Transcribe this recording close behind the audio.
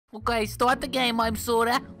Okay, start the game, I'm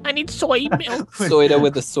Soda. I need soy milk. Soda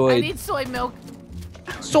with a soy. I need soy milk.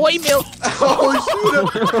 Soy milk.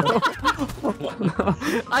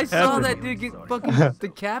 I saw that dude get fucking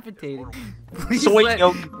decapitated. Please Soy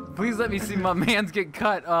milk. Please let me see my man's get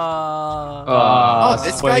cut.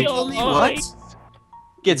 This guy only what?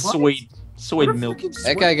 Get soy milk.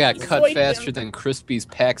 That guy got cut faster than Crispy's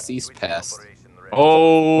PAX East pass.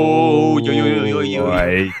 Oh, yo.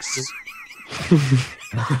 Yikes.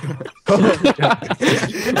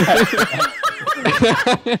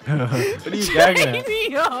 What are you gagging at?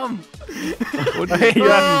 Premium! What are you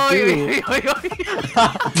trying to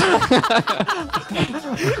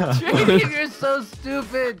Trinium, you're so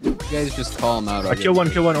stupid. You guys just call him out. do? Kill one,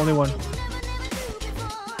 only one.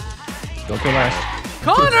 Don't kill last.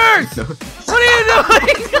 Connors! What are you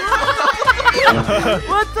doing?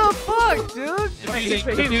 What the fuck, dude?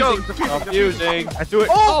 Confusing. I threw it.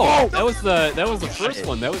 Oh, that was the first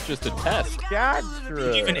one. That was just a test.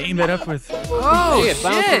 You even aim that up with. Oh, Hey, it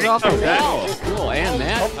bounces shit! off the wall. Cool, and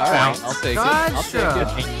that. All right, I'll take it. I'll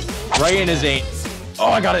take it. Right in his aim. Oh,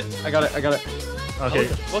 I got it. Okay.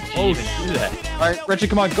 What do you even do that? All right, Richie,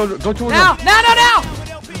 come on, go towards Now! him. Now!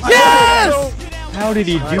 Yes! How did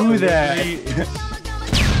he do that?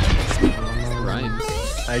 Ryan.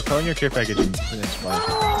 Alright, call in your care package for this flash.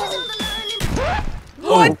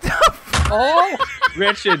 What the f- Oh,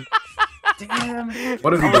 Richard.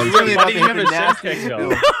 What have you done? Really, why do you have a chest kick though?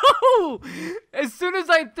 No! As soon as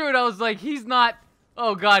I threw it, I was like, he's not.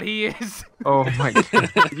 Oh god, he is. Oh my god.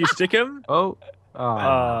 Did you stick him? Oh.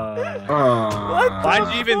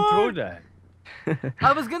 Why'd you even throw that?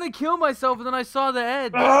 I was gonna kill myself, and then I saw the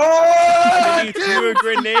edge. And you threw a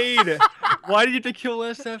grenade. Why did you have to kill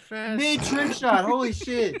us that fast? Mid trick shot. Holy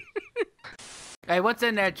shit. Hey, what's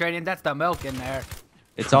in there, Trinium? That's the milk in there.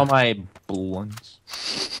 It's all my blunts.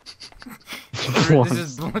 This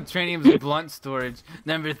is Trinium's blunt storage.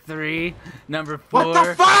 Number 3, number 4. What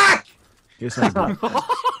the fuck? Here's my gun.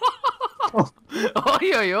 Oi,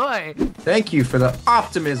 oi, oi. Thank you for the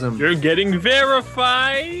optimism. You're getting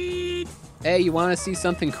verified. Hey, you want to see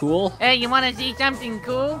something cool? Hey, you wanna see something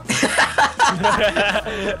cool?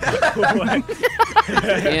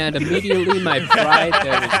 And immediately my pride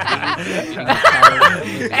that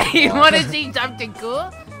was Hey, you wanna see something cool?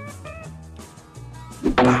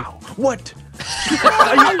 Wow. What?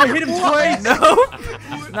 I hit him twice. Nope.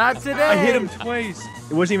 Not today. I hit him twice.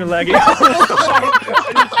 It wasn't even lagging. I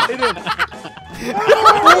just hit him.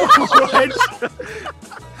 What?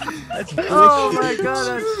 That's bullshit. Oh my god,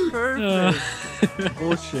 that's perfect.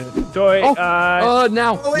 Bullshit. Sorry. Oh,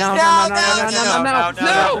 No. no. I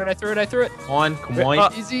threw it. Come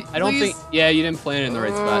on. Easy. I don't think. Yeah, you didn't plant it in the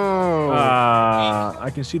right spot. I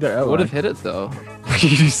can see that. Would have hit it though. You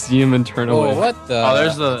just see him and turn away. Oh, what the? Oh,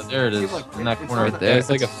 there it is. In that corner right there. It's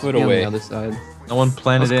like a foot Yeah, on away. the other side. No one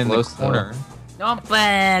planted That was it in the close, though. corner. Don't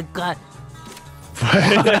play, God.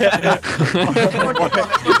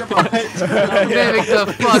 Mimic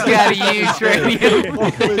the fuck out of you, Trinium.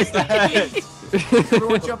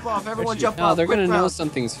 Everyone jump off. Everyone jump No, off. they're gonna Quick know round.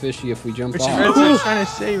 something's fishy if we jump Richard, off. that's what I'm trying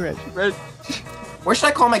to say, Rich. Where should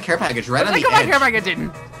I call my care package? Right on I the come back here edge. like I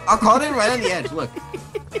didn't. I'll call it in right on the edge. Look,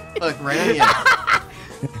 right on the edge.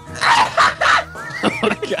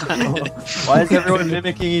 Why is everyone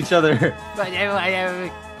mimicking each other?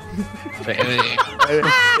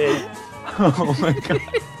 Oh my god.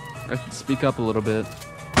 I should speak up a little bit.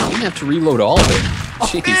 You didn't have to reload all of it.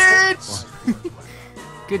 Jeez.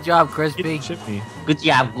 Good job, Crispy. Chip me. Good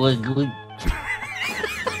job, good. Good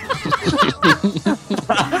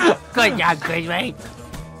job, Crispy.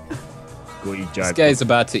 This guy's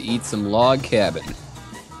about to eat some log cabin.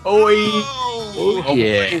 Oh,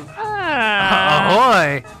 Yeah.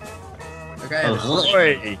 Ahoy! Okay.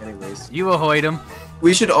 Ahoy. Anyways, You ahoyed him.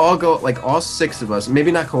 we should all go, like all 6 of us.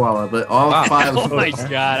 Maybe not Koala, but all 5 Oh of my us.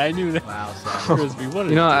 god, I knew that. Wow. Sorry. Crispy, what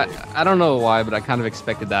You know, I don't know why, but I kind of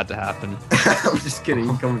expected that to happen. I'm just kidding. You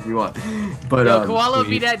can come if you want. But Yo, Koala would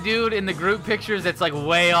be sweet. that dude in the group pictures that's like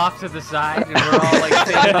way off to the side, and we're all like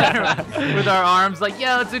sitting there with our arms like,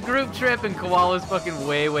 yo, it's a group trip, and Koala's fucking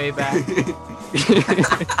way back.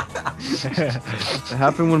 It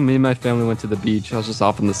happened when me and my family went to the beach. I was just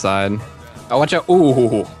off on the side. Oh, watch out.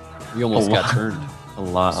 Ooh, we almost got turned. A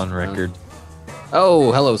lot on record.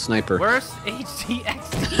 Oh, hello, sniper. Worst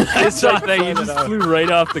HTXT. I saw that you just flew right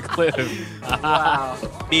off the cliff. Wow.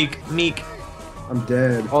 Meek. I'm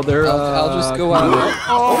dead. Oh, they're. I'll just go out.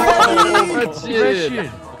 Oh, Richard.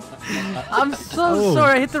 I'm so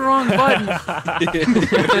sorry, I hit the wrong button.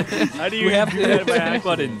 How do You you have to do hit that by two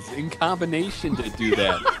buttons in combination to do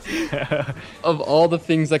that. accident? Of all the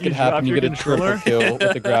things that could You happen, dropped you your get a triple controller? kill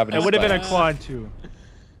with the gravity It would have been a spike. quad too.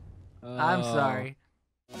 I'm Oh. sorry.